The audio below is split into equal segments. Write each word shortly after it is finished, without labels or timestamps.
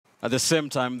At the same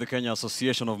time, the Kenya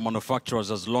Association of Manufacturers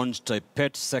has launched a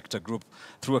pet sector group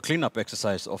through a cleanup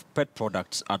exercise of pet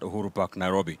products at Uhuru Park,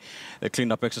 Nairobi. The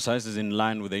cleanup exercise is in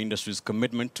line with the industry's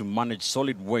commitment to manage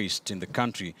solid waste in the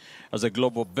country as a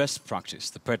global best practice.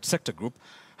 The pet sector group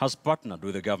has partnered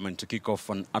with the government to kick off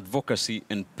an advocacy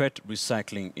and pet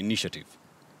recycling initiative.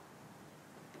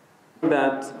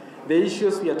 That the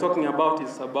issues we are talking about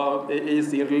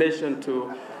is in relation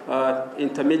to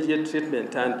intermediate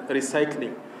treatment and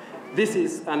recycling. This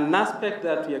is an aspect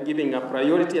that we are giving a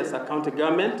priority as a county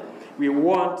government. We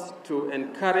want to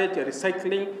encourage a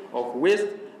recycling of waste,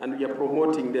 and we are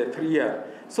promoting the 3R,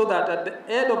 so that at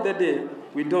the end of the day,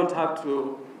 we don't have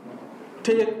to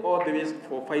take all the waste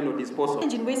for final disposal.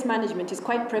 Change in waste management is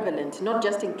quite prevalent, not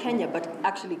just in Kenya, but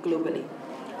actually globally.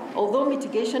 Although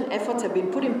mitigation efforts have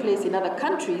been put in place in other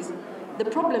countries, the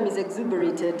problem is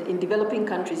exacerbated in developing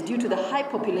countries due to the high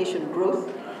population growth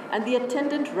and the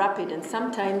attendant rapid and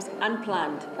sometimes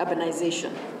unplanned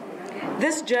urbanization.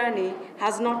 This journey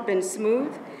has not been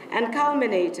smooth and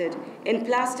culminated in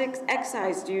plastics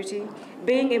excise duty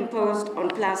being imposed on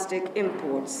plastic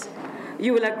imports.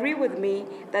 You will agree with me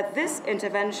that this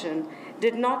intervention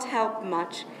did not help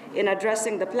much in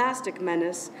addressing the plastic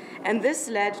menace, and this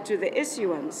led to the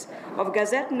issuance of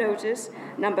Gazette Notice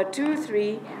number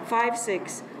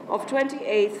 2356 of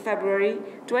 28th February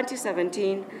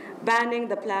 2017, banning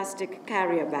the plastic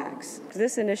carrier bags.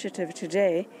 This initiative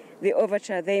today, the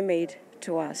overture they made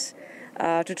to us,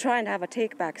 to try and have a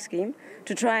take-back scheme,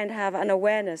 to try and have an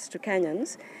awareness to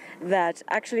Kenyans that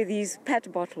actually these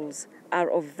PET bottles are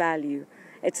of value.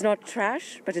 It's not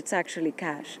trash, but it's actually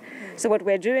cash. So what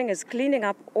we're doing is cleaning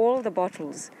up all the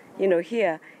bottles,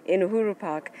 here in Uhuru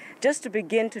Park, just to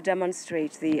begin to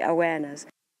demonstrate the awareness.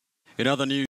 In other news,